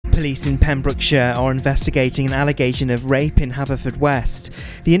Police in Pembrokeshire are investigating an allegation of rape in Haverfordwest.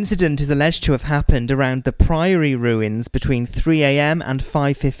 The incident is alleged to have happened around the Priory ruins between 3 a.m. and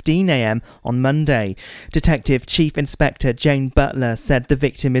 5:15 a.m. on Monday. Detective Chief Inspector Jane Butler said the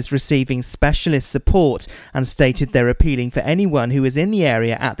victim is receiving specialist support and stated they're appealing for anyone who is in the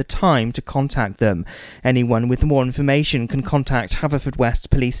area at the time to contact them. Anyone with more information can contact Haverfordwest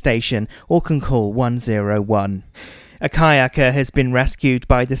Police Station or can call 101. A kayaker has been rescued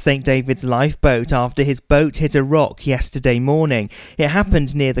by the St David's lifeboat after his boat hit a rock yesterday morning. It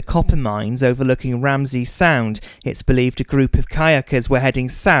happened near the copper mines overlooking Ramsey Sound. It's believed a group of kayakers were heading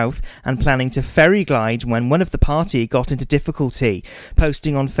south and planning to ferry glide when one of the party got into difficulty.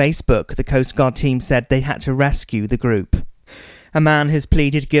 Posting on Facebook, the Coast Guard team said they had to rescue the group. A man has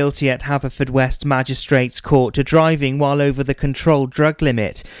pleaded guilty at Haverfordwest Magistrates Court to driving while over the controlled drug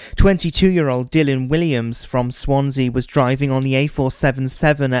limit. 22-year-old Dylan Williams from Swansea was driving on the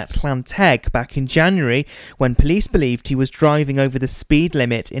A477 at Llanteg back in January when police believed he was driving over the speed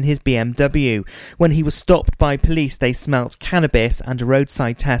limit in his BMW. When he was stopped by police, they smelt cannabis and a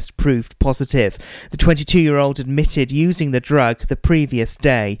roadside test proved positive. The 22-year-old admitted using the drug the previous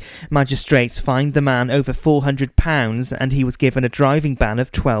day. Magistrates fined the man over £400 and he was given a driving ban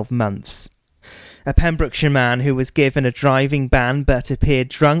of 12 months. A Pembrokeshire man who was given a driving ban but appeared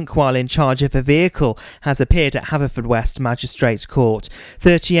drunk while in charge of a vehicle has appeared at Haverfordwest Magistrates Court.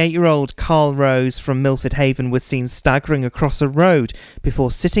 38-year-old Carl Rose from Milford Haven was seen staggering across a road before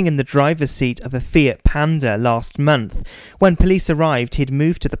sitting in the driver's seat of a Fiat Panda last month. When police arrived, he'd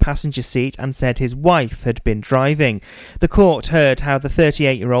moved to the passenger seat and said his wife had been driving. The court heard how the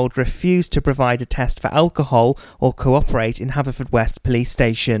 38-year-old refused to provide a test for alcohol or cooperate in Haverfordwest Police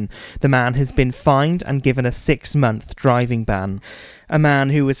Station. The man has been fined and given a 6-month driving ban. A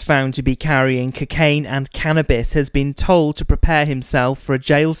man who was found to be carrying cocaine and cannabis has been told to prepare himself for a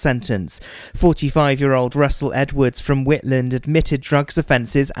jail sentence. 45-year-old Russell Edwards from Whitland admitted drugs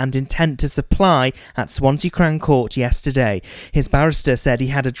offences and intent to supply at Swansea Crown Court yesterday. His barrister said he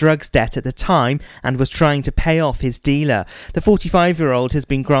had a drugs debt at the time and was trying to pay off his dealer. The 45-year-old has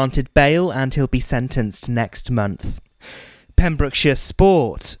been granted bail and he'll be sentenced next month. Pembrokeshire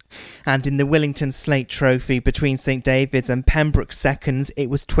Sport. And in the Willington Slate Trophy between St David's and Pembroke Seconds, it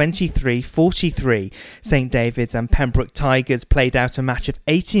was 23-43. St David's and Pembroke Tigers played out a match of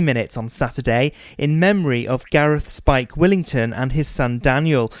 80 minutes on Saturday in memory of Gareth Spike Willington and his son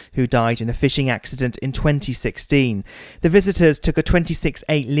Daniel, who died in a fishing accident in 2016. The visitors took a 26-8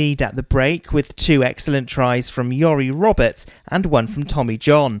 lead at the break with 2 excellent tries from Yori Roberts and 1 from Tommy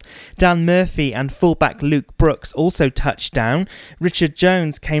John. Dan Murphy and fullback Luke Brooks also touched down. Richard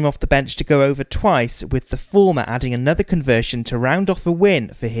Jones came off the bench to go over twice, with the former adding another conversion to round off a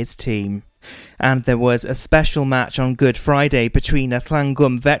win for his team. And there was a special match on Good Friday between a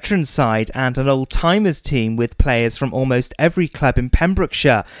Llangwm veteran side and an old-timers team with players from almost every club in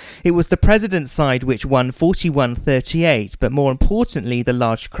Pembrokeshire. It was the President's side which won 41-38, but more importantly, the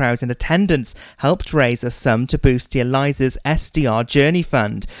large crowd in attendance helped raise a sum to boost the Eliza's SDR Journey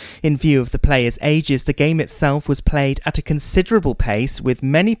Fund. In view of the players' ages, the game itself was played at a considerable pace, with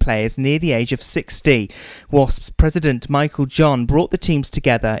many players near the age of 60. Wasps President Michael John brought the teams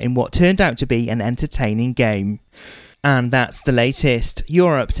together in what turned out to be an entertaining game. And that's the latest.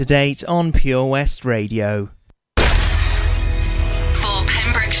 You're up to date on Pure West Radio. For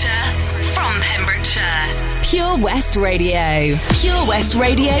Pembrokeshire, from Pembrokeshire, Pure West Radio. Pure West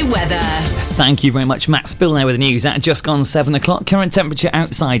Radio weather. Thank you very much, Matt Spill there with the news at just gone 7 o'clock. Current temperature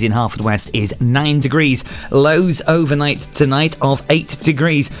outside in Haverfordwest is 9 degrees. Lows overnight tonight of 8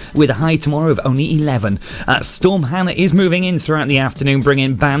 degrees with a high tomorrow of only 11. Storm Hannah is moving in throughout the afternoon,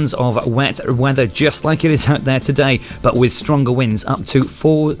 bringing bands of wet weather just like it is out there today, but with stronger winds up to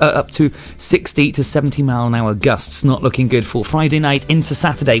 60 to 70 mile an hour gusts. Not looking good for Friday night into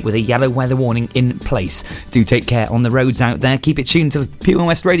Saturday with a yellow weather warning in place. Do take care on the roads out there. Keep it tuned to Pure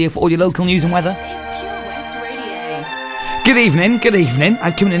West Radio for all your local news and weather. Good evening.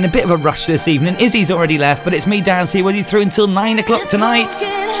 I'm coming in a bit of a rush this evening. Izzy's already left, but it's me, Daz, here with you through until 9 o'clock tonight. This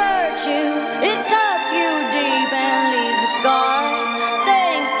can hurt you, it cuts you deep and leaves a scar.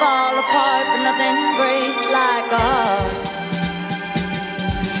 Things fall apart, but nothing breaks like a heart.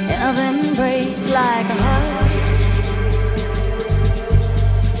 Nothing breaks like a heart.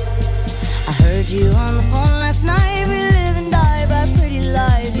 I heard you on the phone last night. We live and die by pretty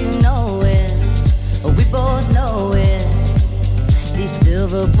lies, you know it. We both know it. These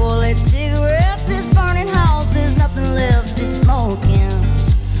silver bullet cigarettes, this burning house, there's nothing left, it's smoking.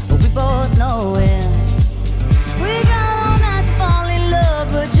 We both know it. We got all night to fall in love,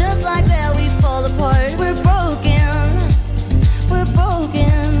 but just like that we fall apart. We're broken, we're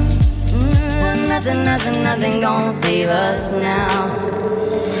broken. nothing gonna save us now.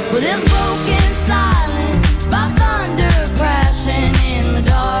 Well, this broken silence by thunder crashing in the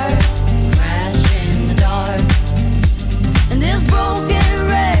dark, crash in the dark. And this broken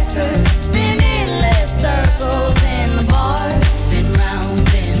record spinning endless circles in the bar, spin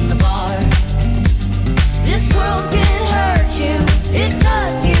round in the bar. This world can hurt you, it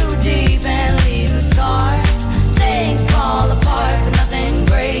cuts you deep and leaves a scar. Things fall apart, but nothing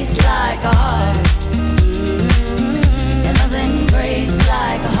breaks like a heart. And nothing breaks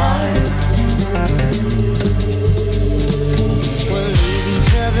like a heart. We'll leave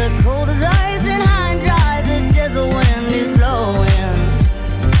each other cold as ice and high and dry. The desert wind is blowing,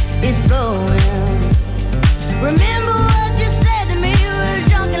 it's blowing. Remember what you said to me, we were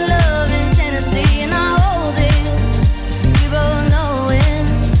drunk in love in Tennessee, and I hold it, we both know it.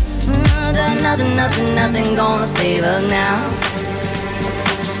 Nothing gonna save us now.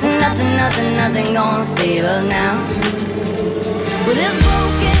 Nothing gonna save us now. With this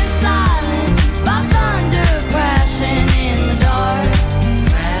broken silence by thunder crashing in the dark,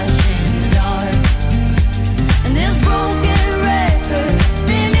 crash in the dark. And this broken record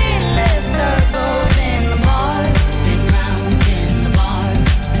spinning endless circles in the bar, spin round in the bar.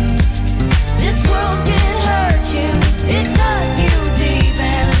 This world can hurt you, it cuts you deep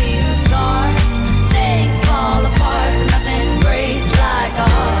and leaves a scar. Things fall apart, but nothing breaks like a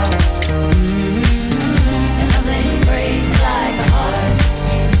heart. And nothing breaks like a heart.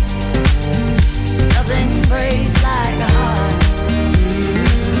 Nothing breaks like a heart.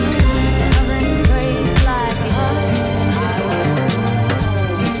 And nothing breaks like a heart.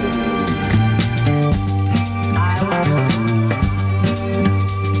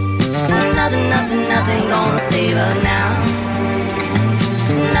 Nothing gonna save us now.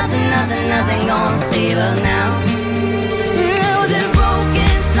 Nothing gonna save us now. With this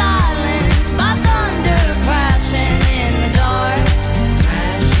broken silence by thunder crashing in the dark,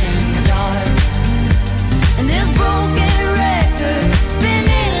 crash in the dark. And this broken record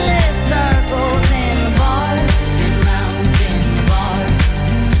spinning endless circles in the bar, spin round in the bar.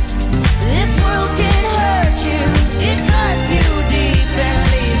 This world can hurt you, it cuts you deep and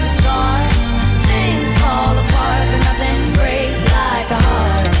leaves a scar. Things fall apart, but nothing breaks like a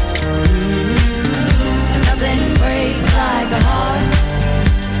heart. Nothing breaks like a heart.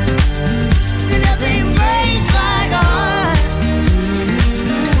 Nothing breaks like a heart.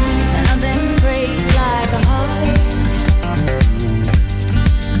 Nothing breaks like a heart.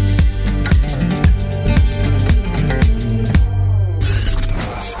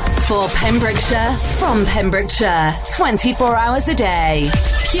 For Pembrokeshire, from Pembrokeshire, 24 hours a day.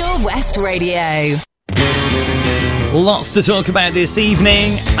 Pure West Radio. Lots to talk about this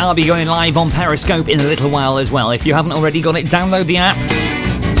evening. I'll be going live on Periscope in a little while as well. If you haven't already got it, download the app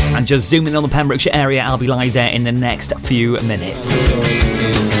and just zoom in on the Pembrokeshire area. I'll be live there in the next few minutes.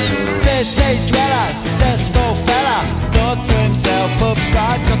 City dweller, successful fella, thought to himself, oops,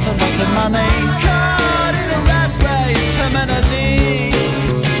 I've got a lot of money. Caught in a rat race, terminally.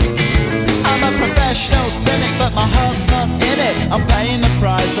 I'm a professional cynic, but my heart's not in it. I'm paying the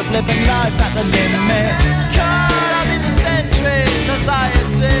price of living life at the limit. Caught up in the centuries,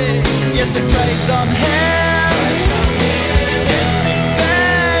 anxiety. Yes, the craze on him. It's getting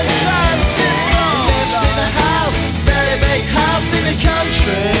bad, trying simple. Lives in a house, very big house in the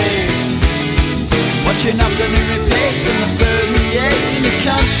country. Watching afternoon repeats and the food he eats in the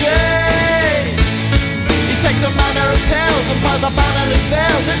country. Takes a manner of pills and piles up analyst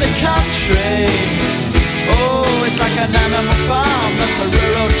bills in the country. Oh, it's like an animal farm, that's a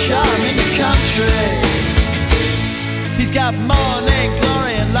rural charm in the country. He's got morning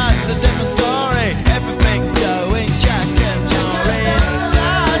glory and life's a different story. Everything's going Jack and Jory, in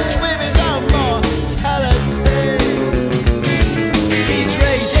touch with his own mortality. He's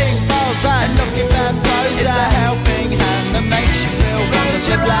reading Balzac and looking bad Prozac. It's a helping hand that makes you feel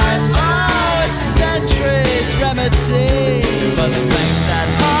relative blind. Oh, it's a century's remedy for the things at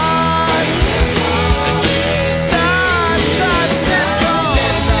heart. Start, try simple.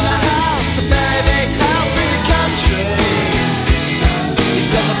 Lives in a house, a very big house in the country. He's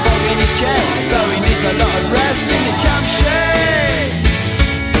got a fog in his chest, so he needs a lot of rest in the country.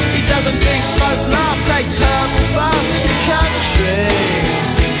 He doesn't drink, smoke, laugh, takes herbal baths in the country.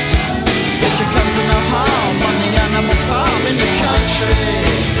 Says you come to no harm on the animal farm in the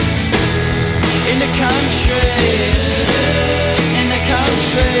country. In the country, in the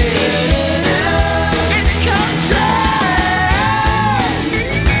country, in the country.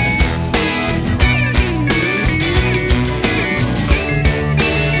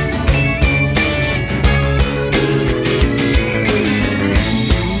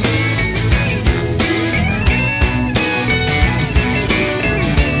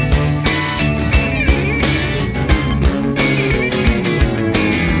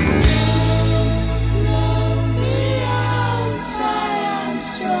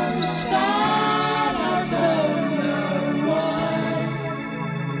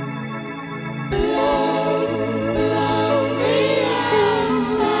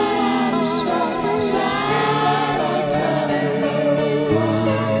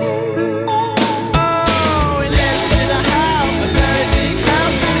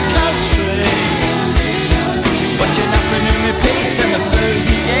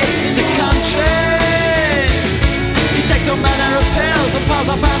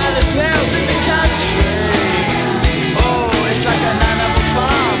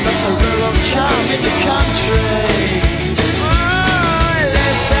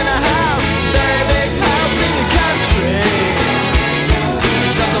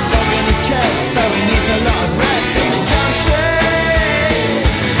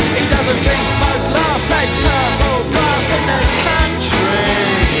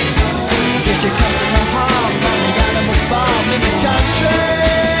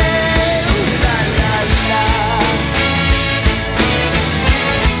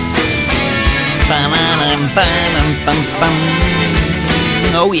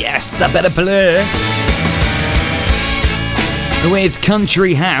 Oh yes, a better Blur with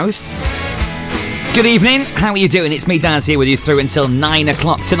Country House. Good evening, how are you doing? It's me, Daz, here with you through until 9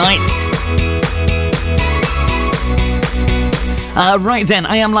 o'clock tonight. Right then,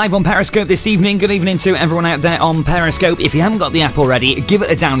 I am live on Periscope this evening. Good evening to everyone out there on Periscope. If you haven't got the app already, give it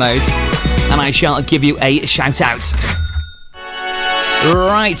a download and I shall give you a shout out.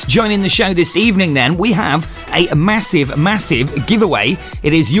 Right, joining the show this evening then, we have a massive giveaway.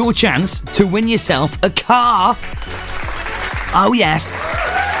 It is your chance to win yourself a car. Oh yes.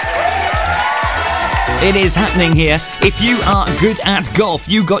 It is happening here. If you are good at golf,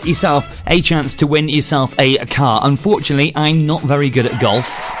 you got yourself a chance to win yourself a car. Unfortunately, I'm not very good at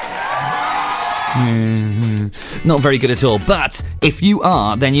golf. Not very good at all. But if you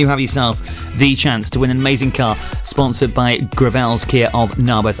are, then you have yourself the chance to win an amazing car, sponsored by Gravel's Kia of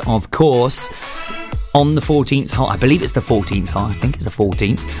Narberth, of course. On the 14th, I believe it's the 14th, I think it's the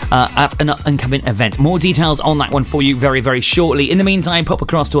 14th, at an up-and-coming event. More details on that one for you very, very shortly. In the meantime, pop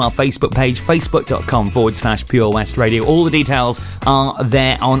across to our Facebook page, facebook.com/Pure West Radio. All the details are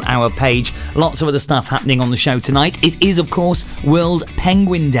there on our page. Lots of other stuff happening on the show tonight. It is, of course, World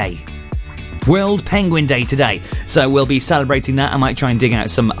Penguin Day. World Penguin Day today, so we'll be celebrating that. I might try and dig out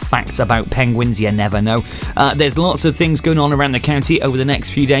some facts about penguins, you never know. There's lots of things going on around the county over the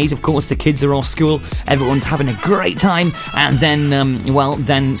next few days. Of course, the kids are off school, everyone's having a great time, and then,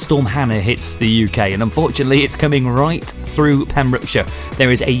 then Storm Hannah hits the UK, and unfortunately it's coming right through Pembrokeshire.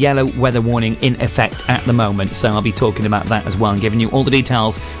 There is a yellow weather warning in effect at the moment, so I'll be talking about that as well and giving you all the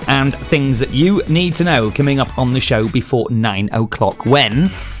details and things that you need to know coming up on the show before 9 o'clock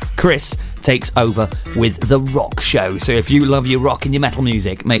when Chris takes over with The Rock Show. So if you love your rock and your metal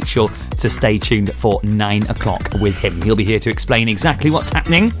music, make sure to stay tuned for 9 o'clock with him. He'll be here to explain exactly what's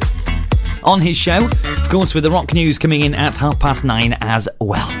happening on his show. Of course, with the rock news coming in at 9:30 as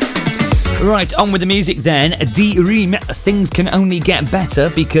well. Right, on with the music then. D-Ream, things can only get better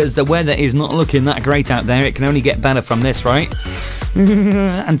because the weather is not looking that great out there. It can only get better from this, right?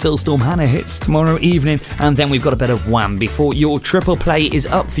 Until Storm Hannah hits tomorrow evening, and then we've got a bit of Wham before your triple play is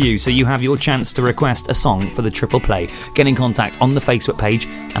up for you, so you have your chance to request a song for the triple play. Get in contact on the Facebook page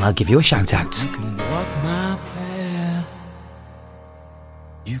and I'll give you a shout out. You can walk my path,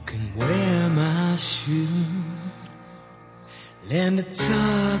 you can wear my shoes, learn to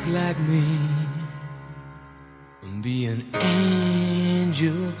talk like me and be an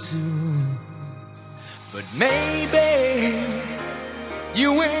angel too, but maybe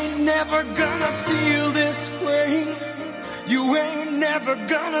you ain't never gonna feel this way. You ain't never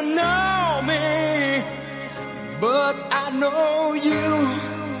gonna know me, but I know you.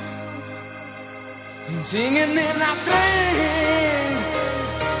 Singing in our things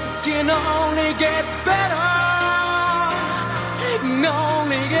can only get better. It can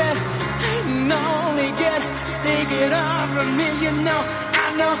only get, take it all from me. You know,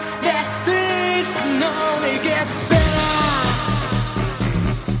 I know that things can only get better.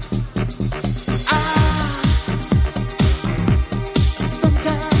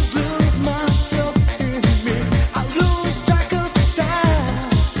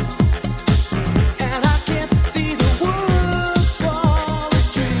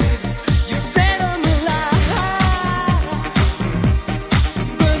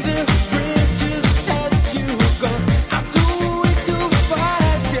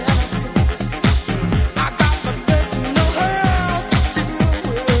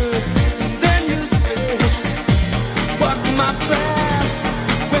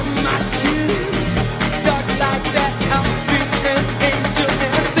 Talk like that.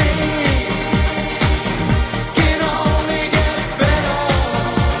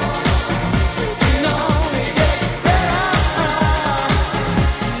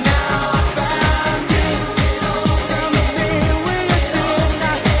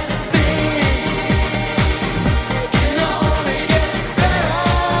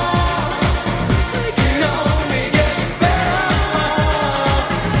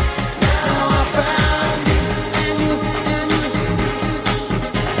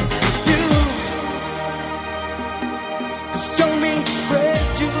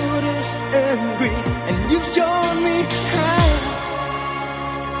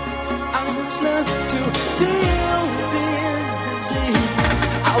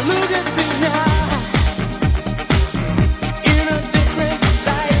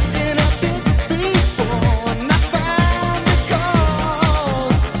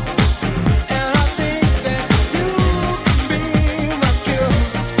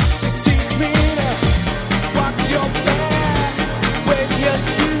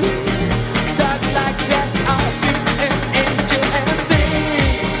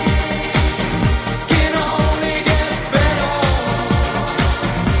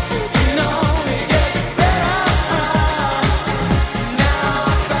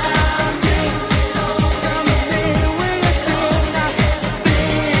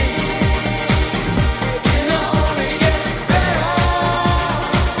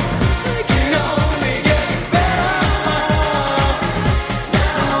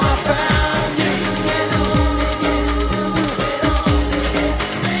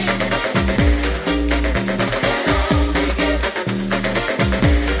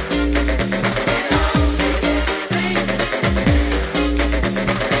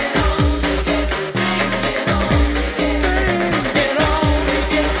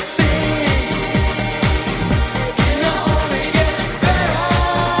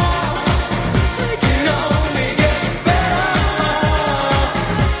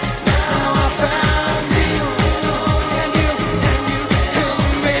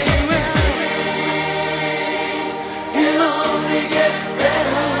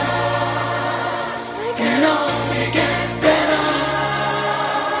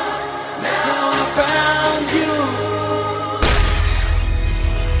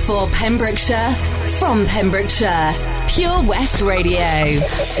 For Pembrokeshire, from Pembrokeshire, Pure West Radio.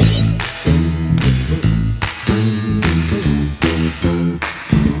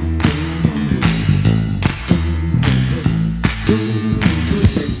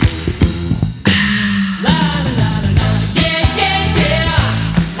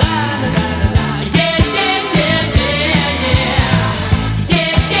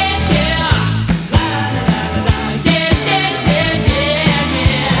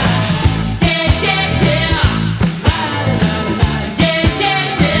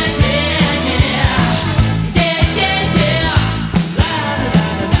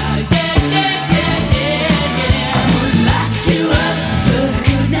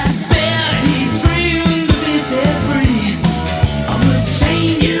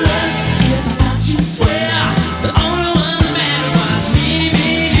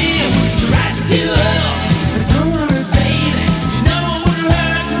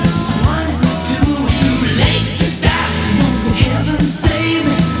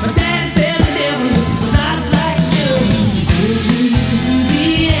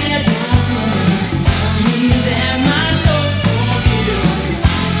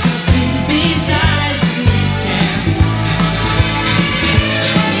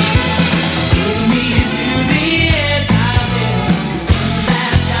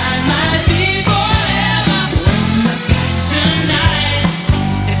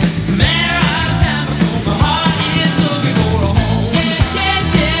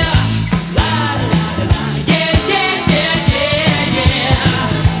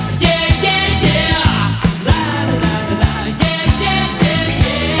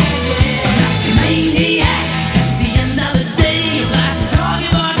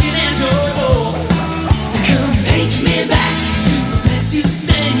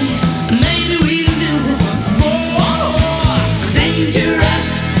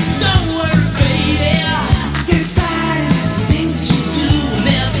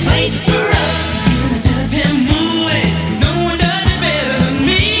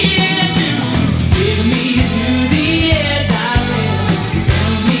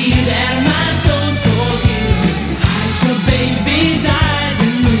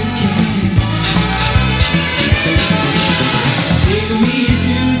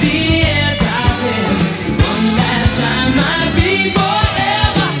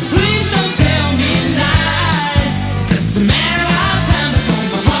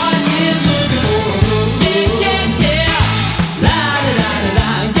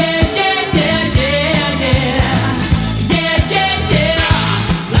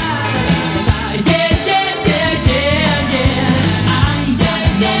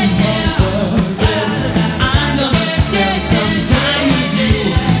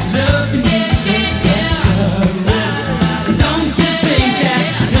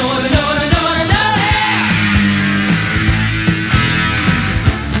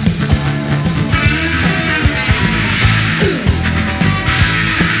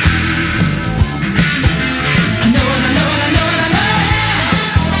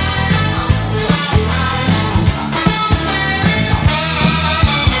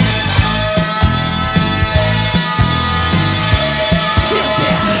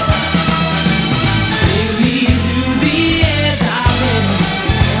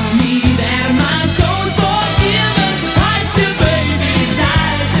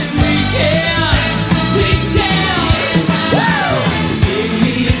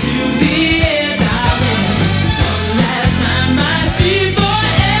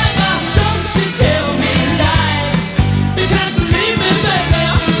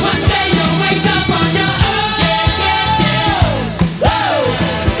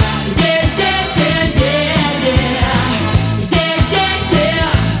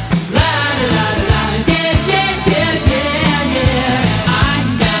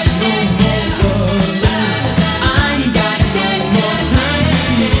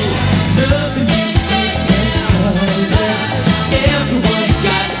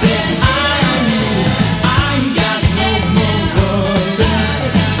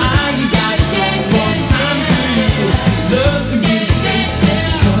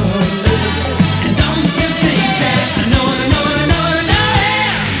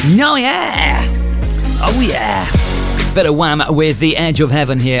 Oh yeah! Oh yeah! Bit of Wham with The Edge of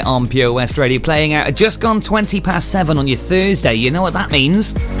Heaven here on Pure West Radio, playing out at just gone 7:20 on your Thursday. You know what that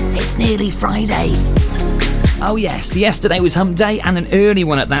means? It's nearly Friday. Oh yes, yesterday was Hump Day, and an early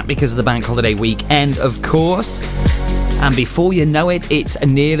one at that because of the bank holiday weekend, of course. And before you know it, it's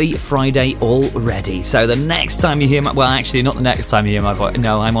nearly Friday already. So the next time you hear my... Well, actually, not the next time you hear my voice.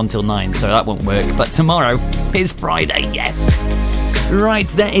 No, I'm on till 9, so that won't work. But tomorrow is Friday, yes. Right,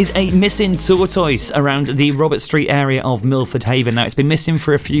 there is a missing tortoise around the Robert Street area of Milford Haven. Now, it's been missing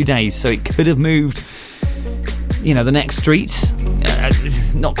for a few days, so it could have moved, the next street.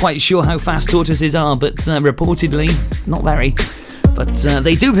 Not quite sure how fast tortoises are, but reportedly, not very. But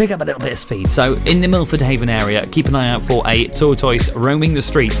they do pick up a little bit of speed. So in the Milford Haven area, keep an eye out for a tortoise roaming the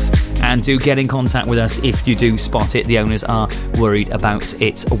streets, and do get in contact with us if you do spot it. The owners are worried about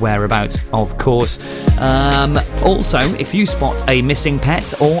its whereabouts, of course. Also, if you spot a missing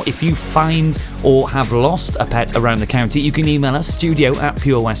pet, or if you find or have lost a pet around the county, you can email us,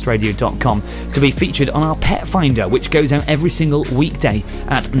 studio@purewestradio.com, to be featured on our Pet Finder, which goes out every single weekday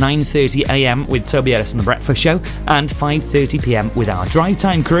at 9:30am with Toby Ellis and The Breakfast Show, and 5:30pm with our Drive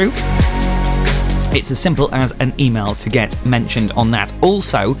Time crew. It's as simple as an email to get mentioned on that.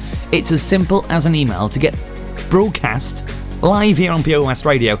 Also, it's as simple as an email to get broadcast live here on Pure West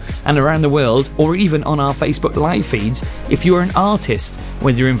Radio and around the world, or even on our Facebook live feeds. If you're an artist,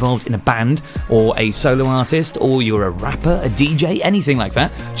 whether you're involved in a band or a solo artist, or you're a rapper, a DJ, anything like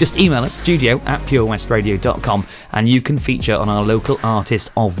that, just email us, studio@purewestradio.com, and you can feature on our local artist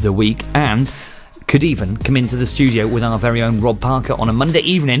of the week, and could even come into the studio with our very own Rob Parker on a Monday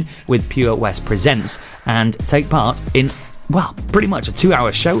evening with Pure West Presents, and take part in, well, pretty much a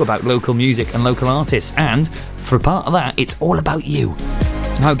 2-hour show about local music and local artists. And for part of that, it's all about you.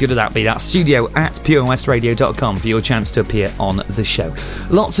 How good would that be? That's studio@purewestradio.com for your chance to appear on the show.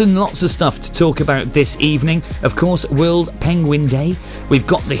 Lots and lots of stuff to talk about this evening. Of course, World Penguin Day. We've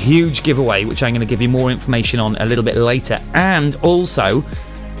got the huge giveaway, which I'm going to give you more information on a little bit later. And also,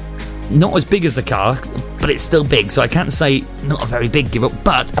 not as big as the car, but it's still big, so I can't say not a very big give up,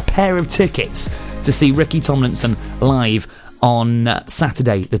 but a pair of tickets to see Ricky Tomlinson live on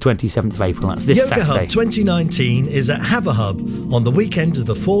Saturday, the 27th of April. That's this Yoga Saturday. Hub 2019 is at Haverhub on the weekend of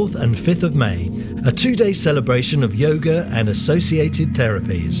the 4th and 5th of May, a 2-day celebration of yoga and associated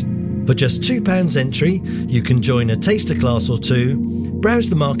therapies. For just £2 entry, you can join a taster class or two, browse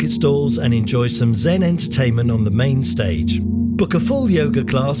the market stalls and enjoy some Zen entertainment on the main stage. Book a full yoga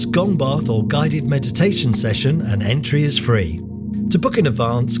class, gong bath or guided meditation session, and entry is free. To book in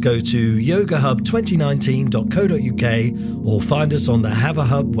advance, go to yogahub2019.co.uk or find us on the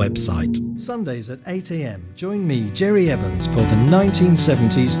Haverhub website. Sundays at 8am, join me, Jerry Evans, for the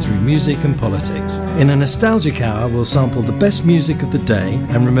 1970s through music and politics. In a nostalgic hour, we'll sample the best music of the day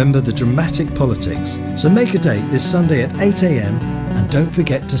and remember the dramatic politics. So make a date this Sunday at 8am, and don't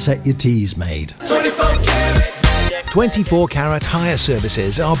forget to set your teas made. 24 Carat Hire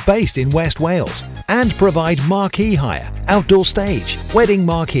Services are based in West Wales and provide marquee hire, outdoor stage, wedding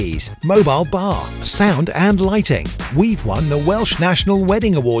marquees, mobile bar, sound and lighting. We've won the Welsh National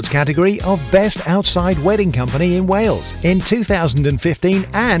Wedding Awards category of Best Outside Wedding Company in Wales in 2015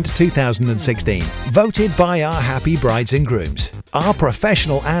 and 2016, voted by our happy brides and grooms. Our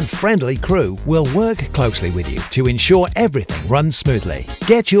professional and friendly crew will work closely with you to ensure everything runs smoothly.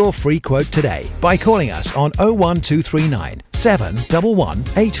 Get your free quote today by calling us on 01239 711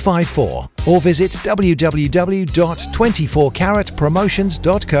 854 or visit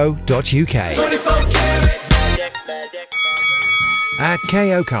www.24caratpromotions.co.uk. At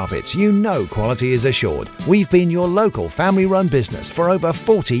KO Carpets, you know quality is assured. We've been your local family-run business for over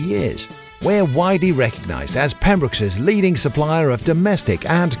 40 years. We're widely recognised as Pembroke's leading supplier of domestic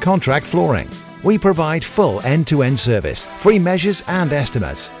and contract flooring. We provide full end-to-end service, free measures and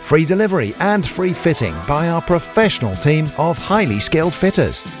estimates, free delivery and free fitting by our professional team of highly skilled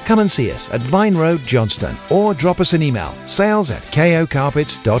fitters. Come and see us at Vine Road, Johnston, or drop us an email,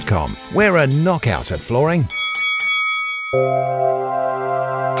 sales@kocarpets.com. We're a knockout at flooring.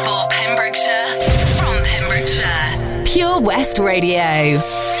 For Pembrokeshire, from Pembrokeshire, Pure West Radio.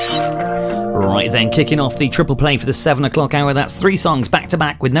 Right then, kicking off the triple play for the 7 o'clock hour. That's 3 songs back to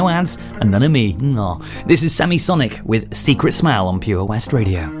back with no ads and none of me. Aww. This is Semisonic with Secret Smile on Pure West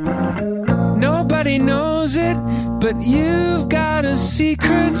Radio. Nobody knows it, but you've got a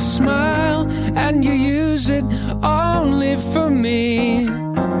secret smile, and you use it only for me.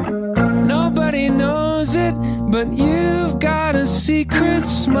 Nobody knows it, but you've got a secret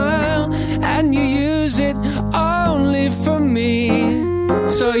smile, and you use it only for me.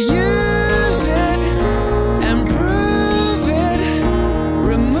 So use it and prove it.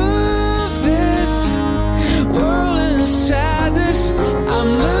 Remove this world in sadness.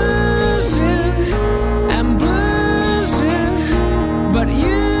 I'm losing and bluesing, but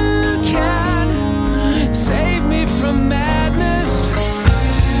you can save me from madness.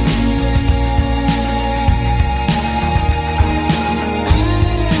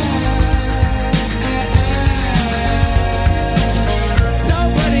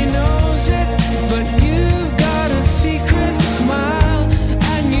 Nobody knows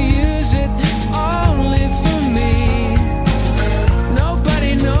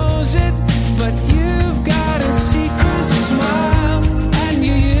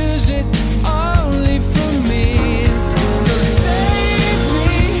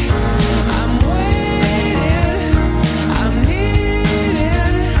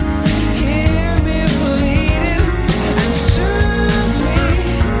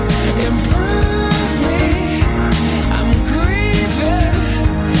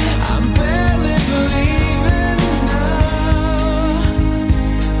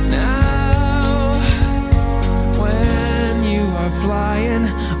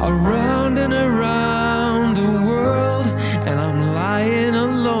around and around the world, and I'm lying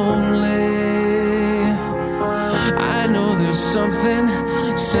lonely. I know there's something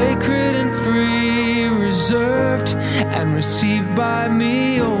sacred and free, reserved and received by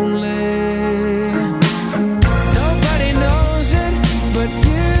me only. Nobody knows it, but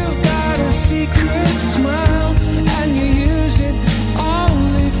you've got a secret smile, and you use it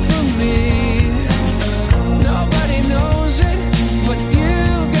only for me. Nobody knows it, but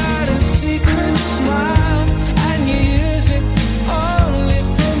you've got a secret smile, and you use it only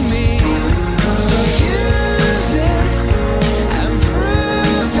for me. So use it and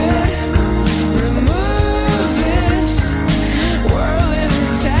prove it. Remove this whirling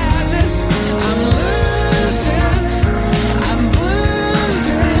sadness. I'm losing, I'm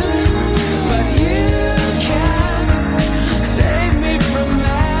losing, but you can save me from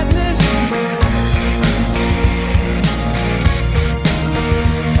madness.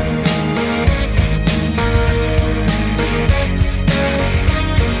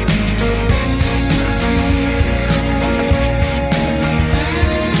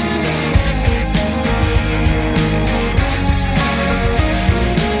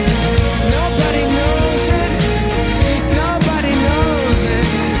 Nobody knows it, nobody knows it,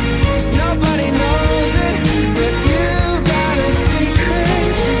 nobody knows it, but you've got a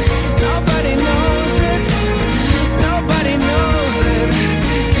secret. Nobody knows it, nobody knows it,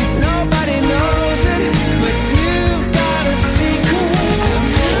 nobody knows it, but you've got a secret.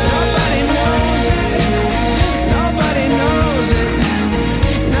 Nobody knows it, nobody knows it,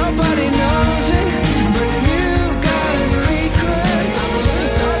 nobody knows it, but you've got a secret.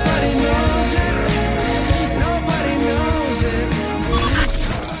 Nobody knows it, nobody knows it.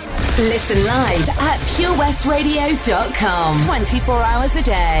 Listen live at purewestradio.com. 24 hours a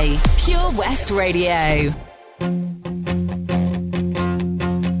day. Pure West Radio.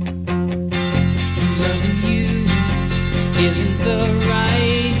 Loving you isn't the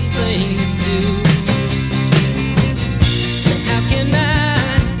right thing to do. How can I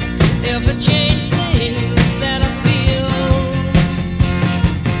ever change things that I feel?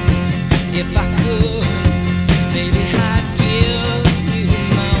 If I could, maybe I'd give you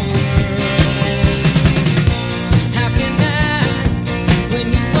my word. How can I, when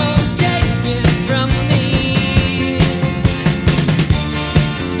you won't take it from me?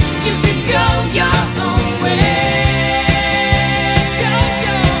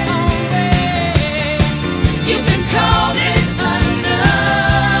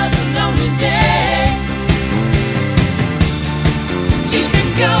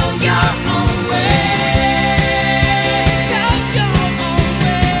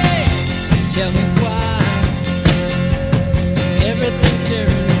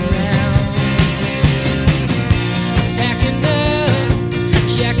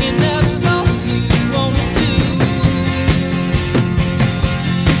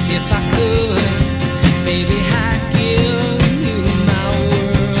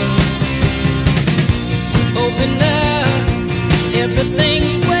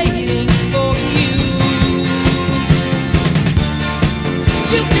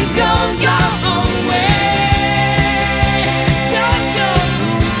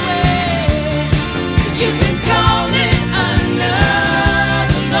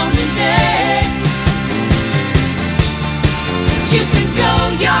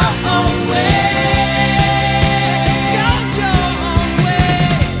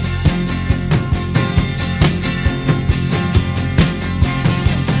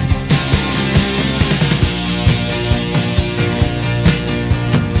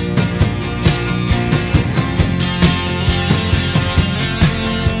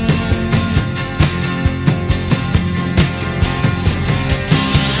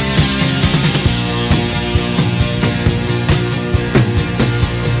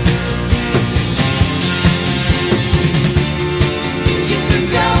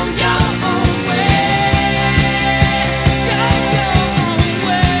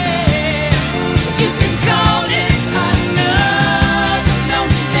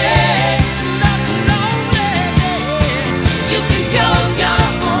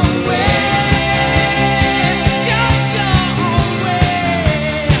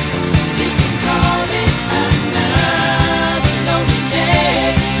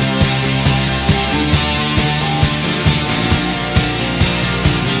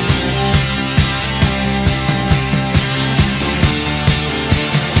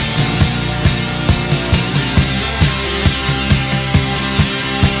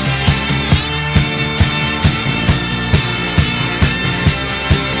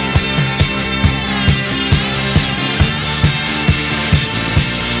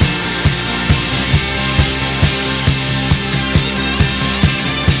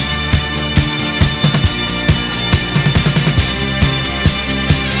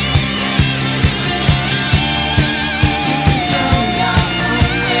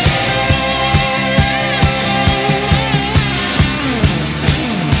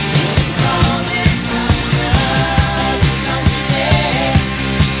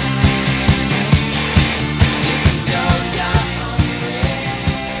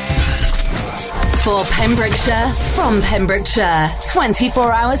 For Pembrokeshire, from Pembrokeshire,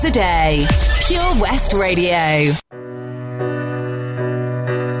 24 hours a day. Pure West Radio.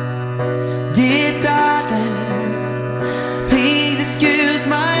 Dear darling, please excuse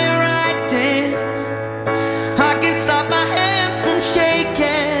my writing. I can't stop my hands from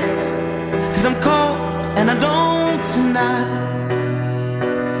shaking, 'cause I'm cold and I don't tonight.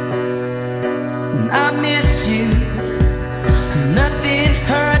 And I miss you. Nothing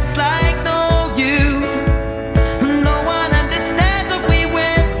hurts like no you. No one understands what we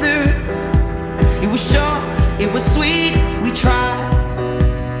went through. It was short, it was sweet, we tried.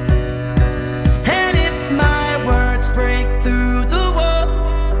 And if my words break through the wall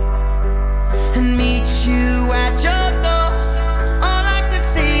and meet you at your door, all I can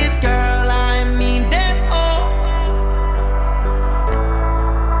say is, girl, I mean them all.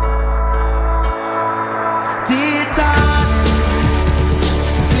 Dear darling,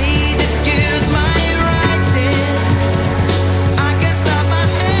 please excuse my writing. I can't stop my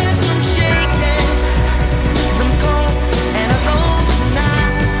hands from shaking, 'cause I'm cold and alone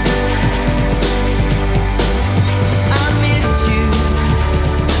tonight. I miss you,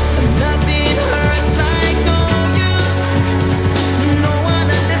 and nothing hurts like knowing you. No one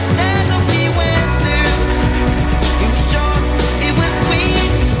understands what we went through. It was short, it was sweet,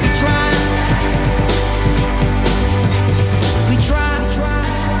 we tried. We tried.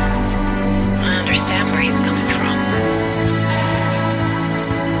 I understand where he's coming from.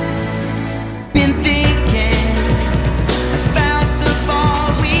 Been thinking about the ball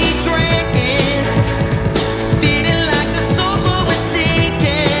we drank in, feeling like the sofa was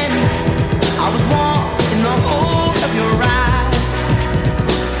sinking. I was warm in the hold of your eyes.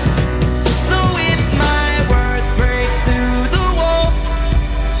 So if my words break through the wall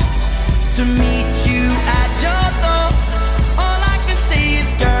to meet you at your door, all I can say is,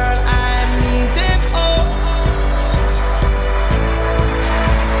 girl, I mean them all.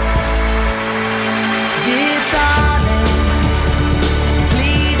 Dear darling,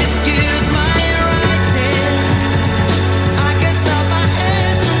 please excuse my writing. I can't stop my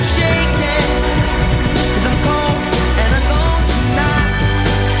hands from shaking, 'cause I'm cold and alone tonight.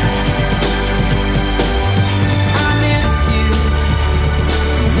 I miss you.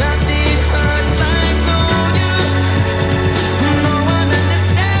 Nothing hurts like knowing you. No one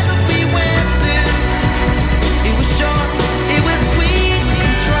understands what we went through. It was short, it was sweet, we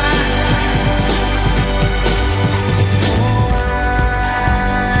tried. Oh,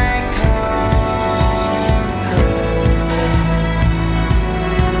 I can't go.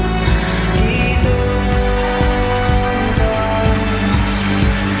 These arms are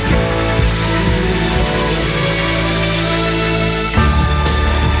yours to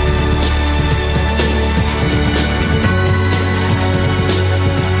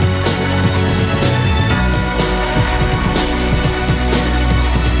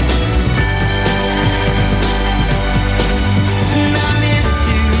And I miss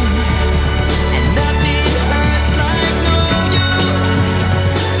you, and nothing hurts like knowing you.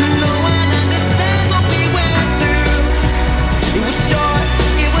 No one understands what we went through. It was short,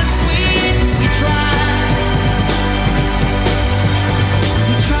 it was sweet, we tried.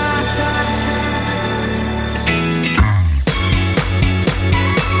 We tried.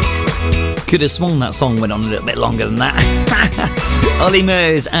 Could have sworn that song went on a little bit longer than that. Ollie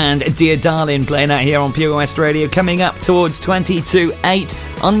Murs and Dear Darling playing out here on Pure West Radio, coming up towards 20 to 8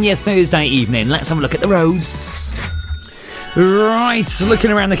 on your Thursday evening. Let's have a look at the roads. Right,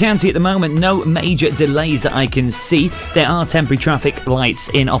 looking around the county at the moment, no major delays that I can see. There are temporary traffic lights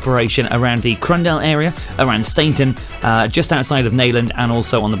in operation around the Crundale area, around Stainton, just outside of Neyland, and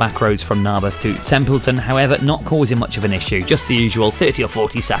also on the back roads from Narberth to Templeton. However, not causing much of an issue, just the usual 30 or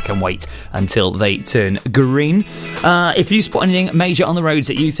 40 second wait until they turn green. If you spot anything major on the roads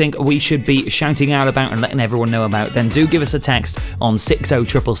that you think we should be shouting out about and letting everyone know about, then do give us a text on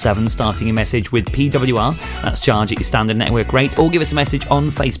 60777, starting your message with PWR, that's charge at your standard network rate, or give us a message on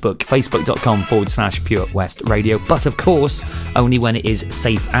Facebook, facebook.com/Pure West Radio, but of course only when it is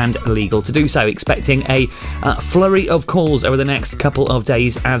safe and legal to do so. Expecting a flurry of calls over the next couple of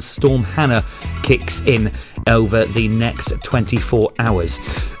days as Storm Hannah kicks in over the next 24 hours.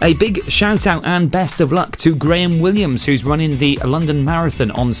 A big shout out and best of luck to Graham Williams, who's running the London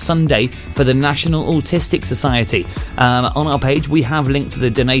Marathon on Sunday for the National Autistic Society. On our page we have linked to the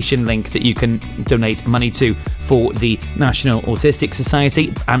donation link that you can donate money to for the National Autistic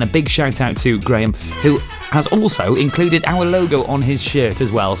Society, and a big shout out to Graham, who has also included our logo on his shirt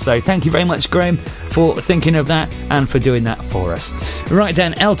as well. So thank you very much, Graham, for thinking of that and for doing that for us. Right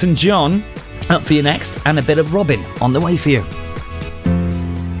then, Elton John up for you next, and a bit of Robin on the way for you.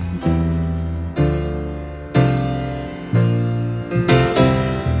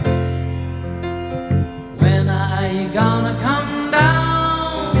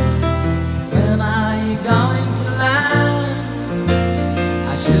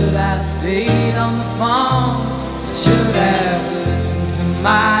 the phone. I should have listened to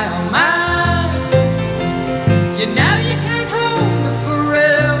my own mind. You know you can't hold me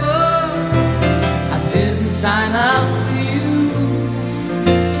forever. I didn't sign up with you.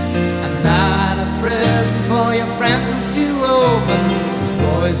 I'm not a present for your friends to open. This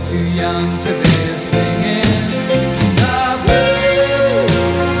boy's too young to be singing the blues.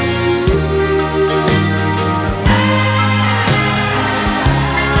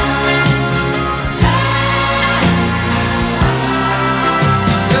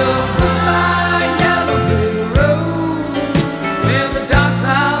 So goodbye, yellow brick road, where the dogs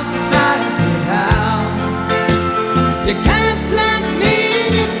of society howl. You can't plant me in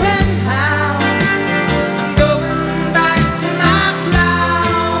your penthouse. I'm going back to my plow,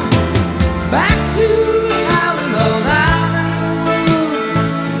 back to the howling old out in the woods,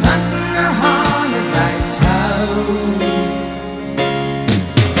 hunting a hornetback toad.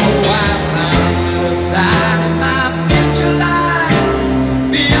 Oh, I found the other side of my future lies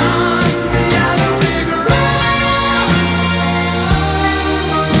beyond the yellow brick road.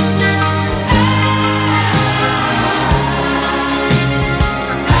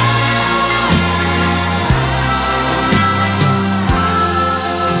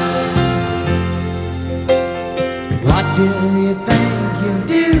 What do you think you'll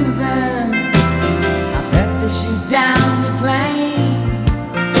do then? I bet they shoot down the plane.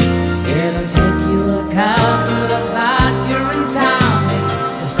 It'll take you a couple of accurate tonics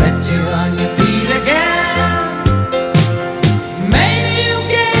to set you on your feet again. Maybe you'll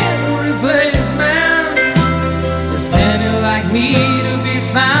get a replacement. There's plenty like me to be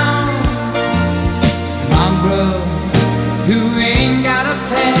found. Mongrels who ain't got a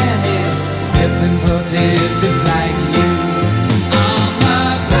penny, sniffing for tidbits like you. On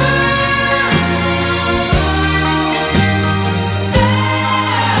the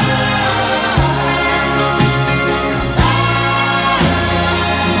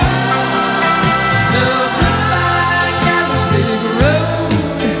So goodbye, yellow brick road,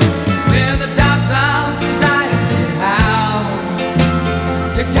 where the dogs of society howl.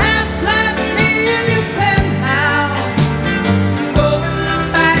 You can't plant me in your penthouse. I'm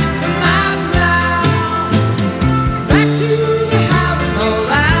going back to my plow, back to the howling old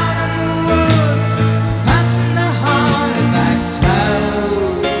out in the woods, hunting the hornetback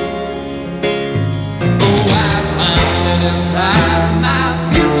toad. Oh, I found it inside my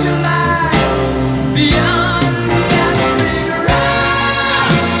future lies beyond the yellow brick road.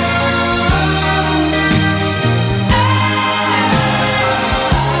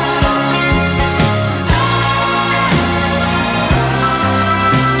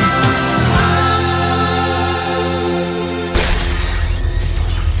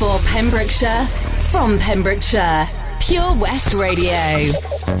 For Pembrokeshire, from Pembrokeshire, Pure West Radio.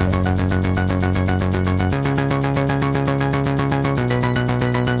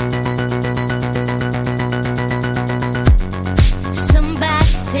 Somebody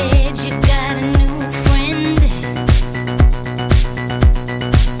said you got a new friend.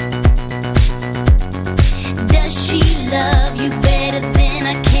 Does she love you better than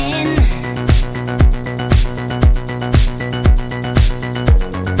I can?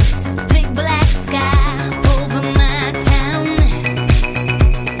 It's a big black sky over my town.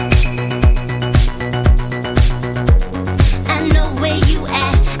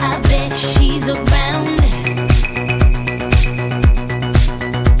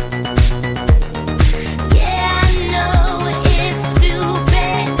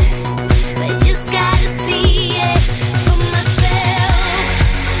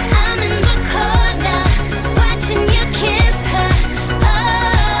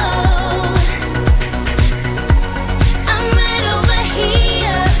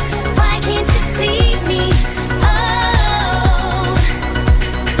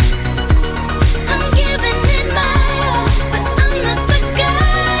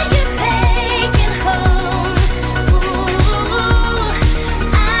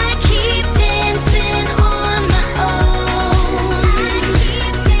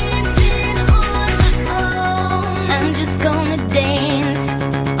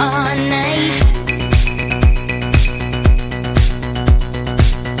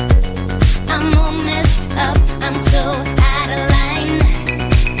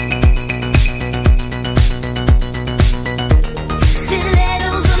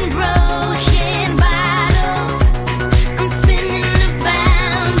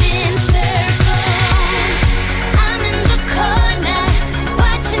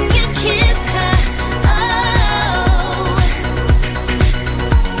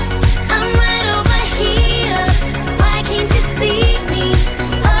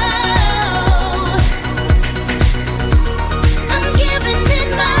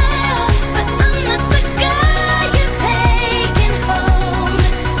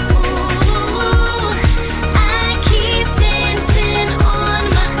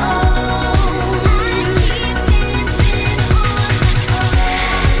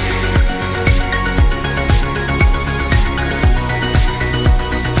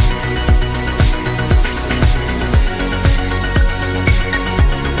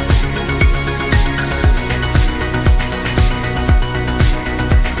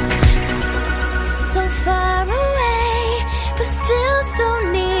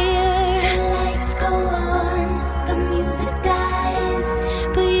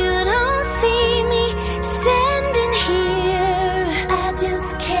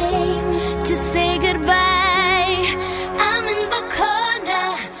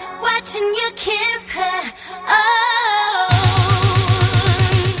 watching you kiss her. Oh,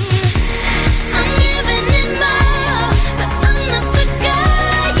 I'm giving it my all, but I'm not the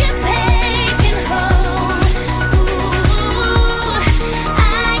guy you're taking home. Ooh,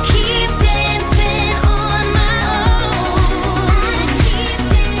 I keep dancing on my own.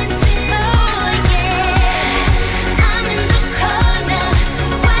 Oh yeah, I'm in the corner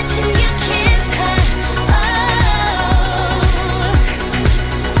watching you kiss her. Oh,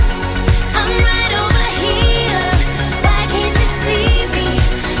 I'm right over here. Why can't you see me?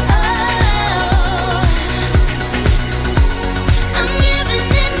 Oh, I'm giving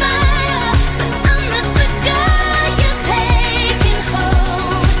it my all, but I'm not the guy you're taking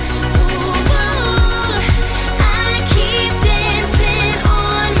home. Ooh, I keep dancing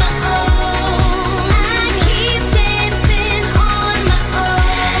on my own. I keep dancing on my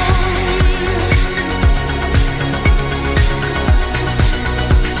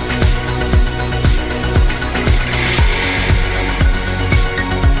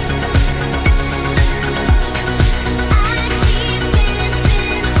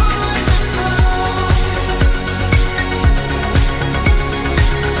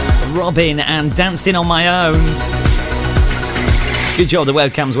Robin and Dancing on My Own. Good job the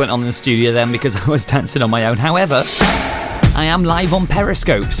webcams went on in the studio then, because I was dancing on my own. However, I am live on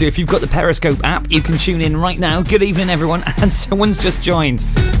Periscope, so if you've got the Periscope app, you can tune in right now. Good evening, everyone. And someone's just joined,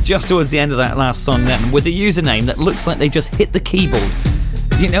 just towards the end of that last song then, with a username that looks like they just hit the keyboard.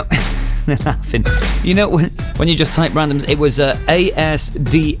 You know, they're laughing. You know, when you just type randoms, it was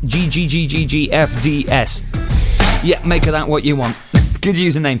ASDGGGGGFDS. Yeah, make of that what you want. Good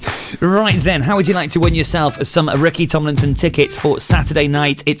username. Right then, how would you like to win yourself some Ricky Tomlinson tickets for Saturday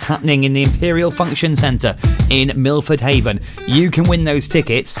night? It's happening in the Imperial Function Centre in Milford Haven. You can win those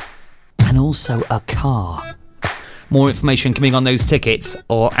tickets and also a car. More information coming on those tickets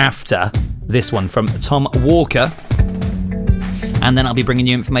or after this one from Tom Walker. And then I'll be bringing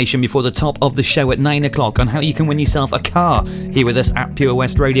you information before the top of the show at 9 o'clock on how you can win yourself a car here with us at Pure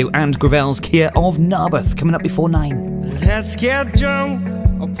West Radio and Gravel's Kia of Narberth, coming up before 9. Let's get drunk.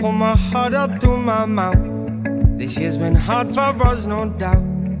 I'll pour my heart up through my mouth. This year's been hard for us, no doubt.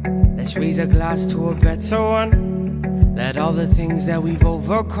 Let's raise a glass to a better one. Let all the things that we've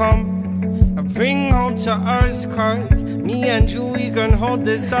overcome I bring home to us, 'cause me and you, we can hold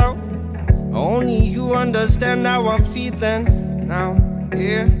this out. Only you understand how I'm feeling now,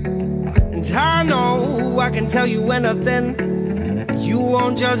 yeah. And I know I can tell you anything. You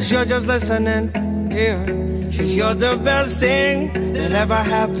won't judge, you're just listening, yeah. 'Cause you're the best thing that ever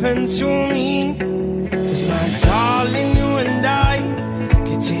happened to me. 'Cause my darling, you and I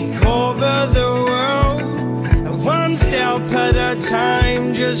could take over the world, and one step at a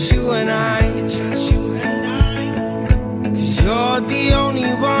time, just you and I. 'Cause you're the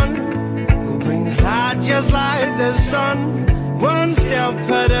only one who brings light just like the sun. One step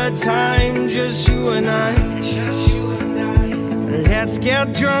at a time, just you and I. Let's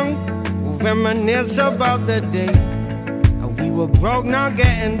get drunk, we'll reminisce about the day we were broke, not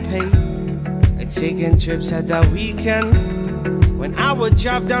getting paid, like taking trips at the weekend, when I would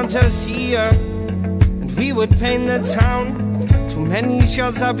drive down to see her, and we would paint the town. Too many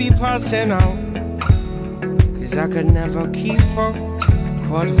shots I'd be passing out, 'cause I could never keep up.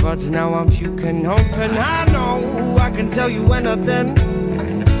 Quad words, now I'm puking open. I know I can tell you anything.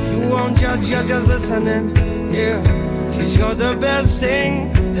 You won't judge, you're just listening, yeah. 'Cause you're the best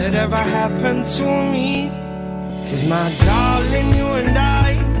thing that ever happened to me. 'Cause my darling, you and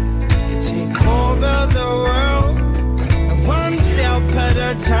I can take over the world, and one step at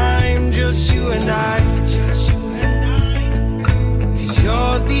a time, just you and I. 'Cause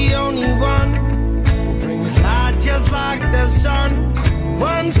you're the only one who brings light just like the sun.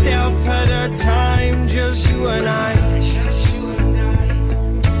 One step at a time, just you and I.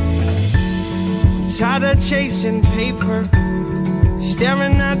 I'm tired of chasing paper,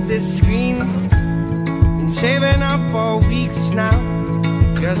 staring at this screen. Been saving up for weeks now,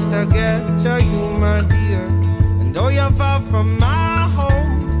 just to get to you, my dear. And though you're far from my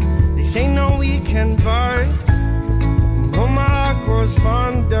home, this ain't no weekend bar. And though my heart grows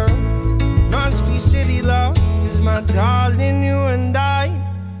fonder, must be city love. 'Cause my darling, you and I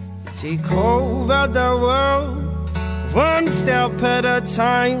take over the world, one step at a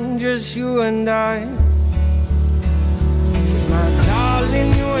time, just you and I. 'Cause my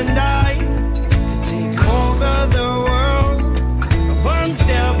darling, you and I can take over the world, one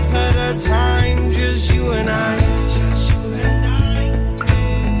step at a time, just you and I.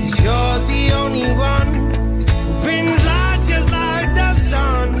 'Cause you're the only one who brings light just like the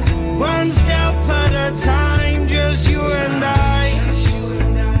sun, one step at a time, just you and I.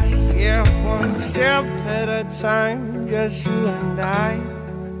 step at a time, just you and I.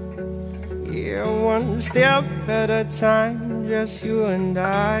 Yeah, one step at a time, just you and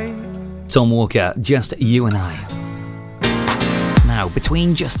I. Tom Walker, Just You and I. Now,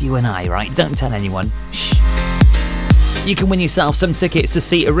 between Just You and I, right? Don't tell anyone. Shh. You can win yourself some tickets to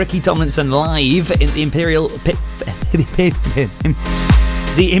see Ricky Tomlinson live in the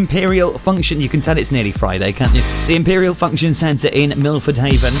The Imperial Function, you can tell it's nearly Friday, can't you? The Imperial Function Centre in Milford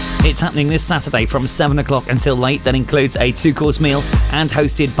Haven. It's happening this Saturday from 7 o'clock until late. That includes a 2-course meal and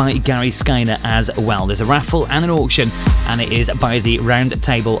hosted by Gary Skyner as well. There's a raffle and an auction, and it is by the Round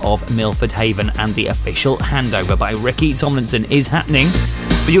Table of Milford Haven, and the official handover by Ricky Tomlinson is happening.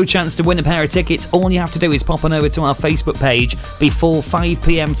 For your chance to win a pair of tickets, all you have to do is pop on over to our Facebook page before 5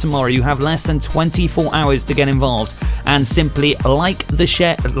 p.m. tomorrow. You have less than 24 hours to get involved, and simply like the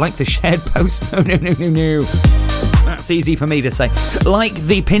shared post. No. That's easy for me to say. Like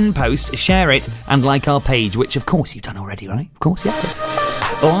the pin post, share it, and like our page, which of course you've done already, right? Of course, yeah.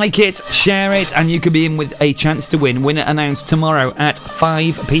 Like it, share it, and you could be in with a chance to win. Winner announced tomorrow at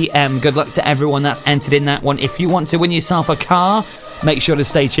 5 p.m. Good luck to everyone that's entered in that one. If you want to win yourself a car, make sure to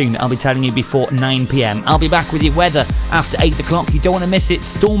stay tuned. I'll be telling you before 9 p.m. I'll be back with your weather after 8 o'clock. You don't want to miss it.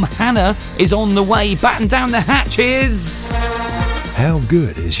 Storm Hannah is on the way. Batten down the hatches. How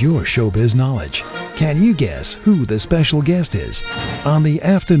good is your showbiz knowledge? Can you guess who the special guest is? On the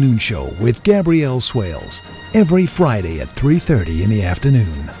afternoon show with Gabrielle Swales, every Friday at 3:30 in the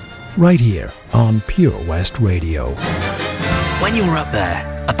afternoon, right here on Pure West Radio. When you're up there,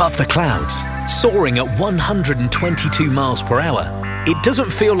 above the clouds, soaring at 122 miles per hour, it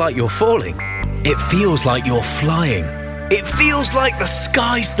doesn't feel like you're falling. It feels like you're flying. It feels like the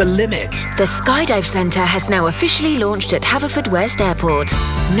sky's the limit. The Skydive Centre has now officially launched at Haverfordwest Airport.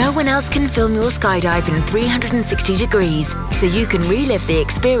 No one else can film your skydive in 360 degrees, so you can relive the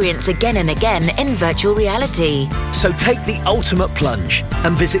experience again and again in virtual reality. So take the ultimate plunge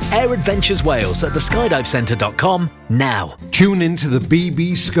and visit Air Adventures Wales at theskydivecentre.com now. Tune in to the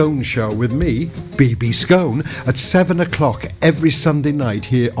BB Scone Show with me, BB Scone, at 7 o'clock every Sunday night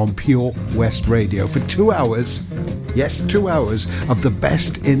here on Pure West Radio for 2 hours. Yes, 2 hours of the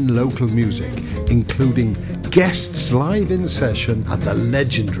best in local music, including guests live in session and the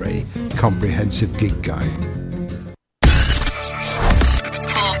legendary Comprehensive Gig Guide.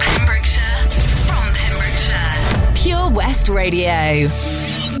 For Pembrokeshire, from Pembrokeshire, Pure West Radio.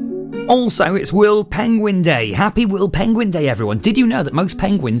 Also, it's World Penguin Day. Happy World Penguin Day, everyone. Did you know that most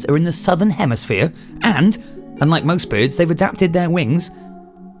penguins are in the southern hemisphere? And, unlike most birds, they've adapted their wings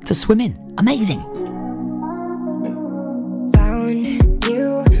to swim in. Amazing.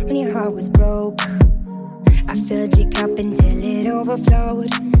 When your heart was broke, I filled your cup until it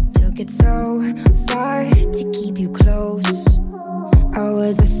overflowed. Took it so far to keep you close. I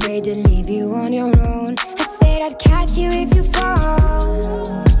was afraid to leave you on your own. I said I'd catch you if you fall,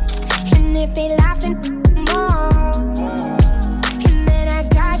 and if they laughed and more. And then I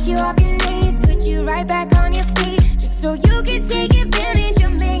got you off your knees, put you right back on your feet, just so you could take advantage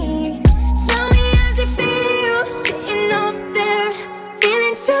of me. Tell me how's it feel, sitting up there,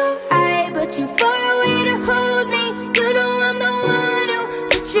 feeling so high, but too far away to hold me. You know I'm the one who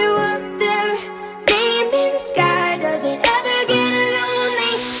put you up there. Name in the sky, does it ever get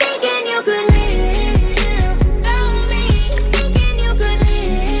lonely? Thinking you could live without me. Thinking you could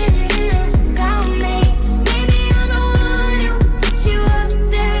live without me. Maybe I'm the one who put you up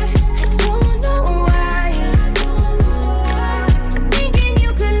there. I don't know why. Thinking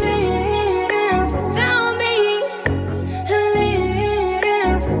you could live without me.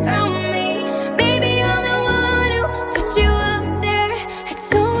 Live without me. Baby, I'm the one who put you up there. I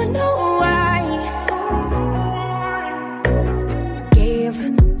don't know why. Gave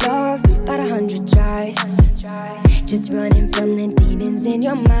love about 100 tries, just running from the demons in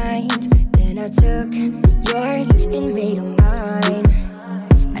your mind. Then I took yours and made them mine.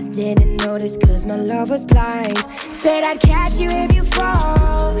 I didn't notice cause my love was blind. Said I'd catch you if you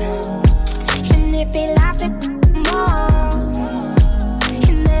fall, and if they laughed at more.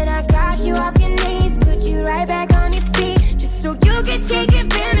 And then I got you off your knees, put you right back on your feet, just so you could take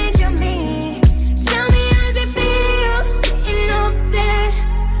advantage of me. Tell me how's it feel, sitting up there,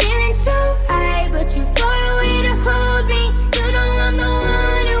 feeling so high, but too far away to hold me. You know I'm the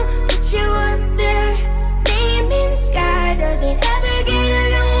one who put you up there. Name in the sky, does it ever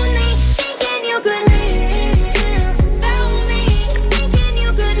get lonely? Thinking you could live without me.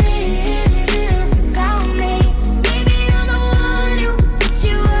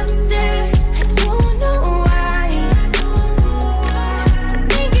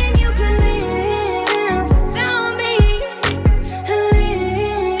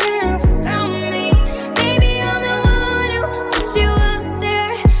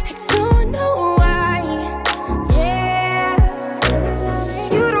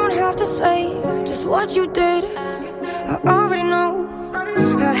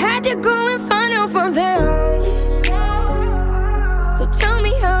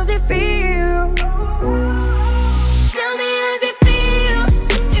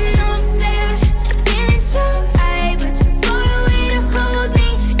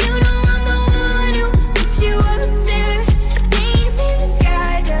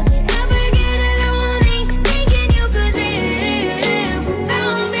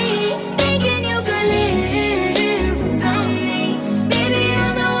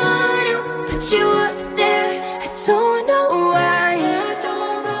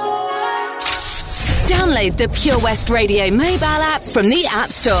 Download the Pure West Radio mobile app from the App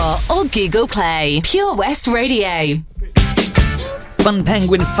Store or Google Play. Pure West Radio. Fun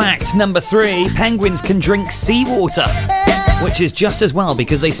penguin fact number 3. Penguins can drink seawater, which is just as well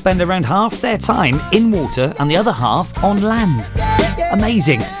because they spend around half their time in water and the other half on land.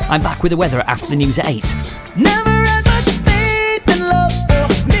 Amazing. I'm back with the weather after the news at 8. Never had much faith in love or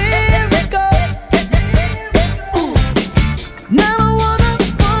miracles. Never wanna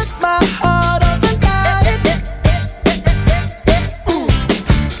put my heart on the line.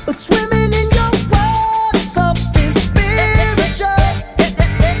 But swimming in your world is something spiritual.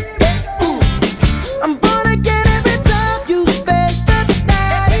 I'm gonna get every time you spend the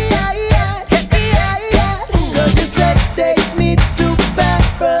night. 'Cause your sex takes me to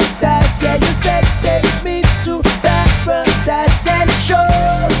paradise. Yeah, your sex takes me to paradise and it shows.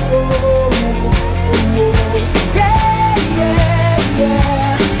 Yeah, yeah,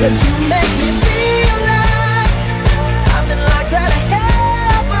 yeah. 'Cause you make me feel like I've been locked out of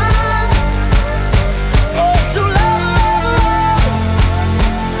heaven for too long,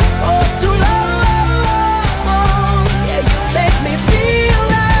 for too long. Yeah, you make me feel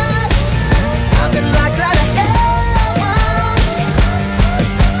like I've been locked out of heaven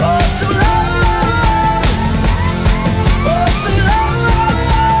for too long, for too long.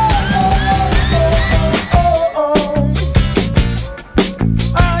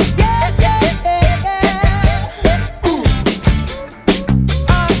 Oh, yeah, yeah, yeah, yeah. Ooh.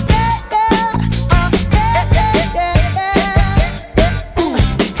 Oh, yeah, yeah. Oh, yeah, yeah, yeah. Ooh.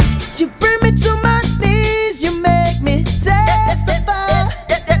 You bring me to my knees, you make me testify.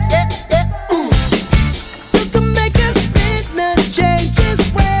 Ooh. You can make a sinner change his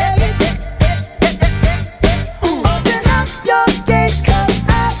ways. Open up your gates, 'cause I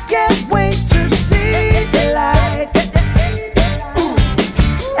can't wait to see the light.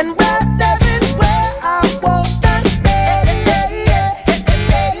 And where there is where I wanna stay.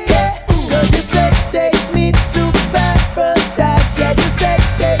 'Cause your sex takes me to paradise. Yeah, your sex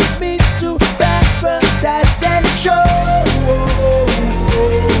takes me to paradise and it shows.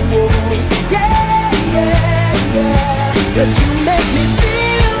 Yeah, yeah, yeah. 'Cause you make me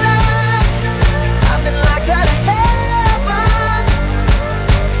feel like I've been locked out of heaven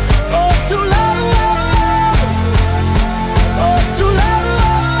for too long, for too long.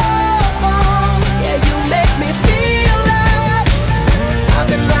 Yeah, you make me feel like I've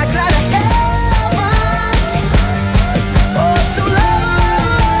been locked out of heaven for too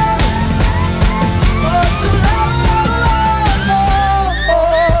long, for too long.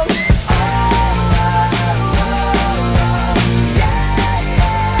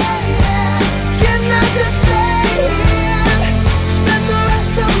 Can I just say, spend the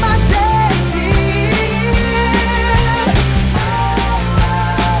rest of my days here?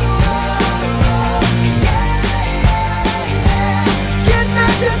 Can I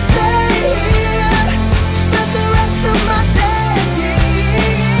just say, spend the rest of my days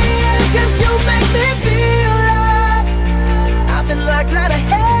here? 'Cause you make me feel like I've been locked out of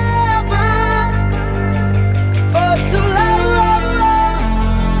heaven for too long.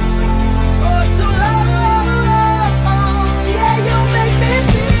 For too long, yeah, you make me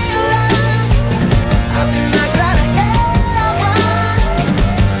feel like I've been locked out of heaven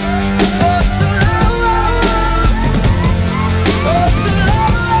for too long, for too long.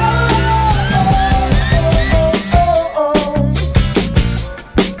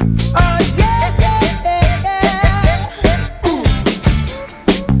 Oh, yeah, yeah, yeah, yeah. Ooh.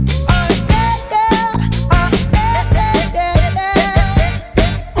 Oh, yeah, yeah. Oh, yeah, yeah, yeah, yeah.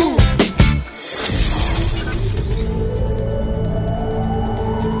 Ooh.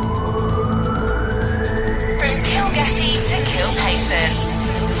 From Kilgetty to Kilpayson.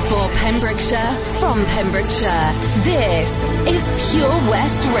 For Pembrokeshire, from Pembrokeshire, this is Pure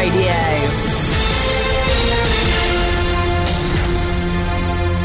West Radio.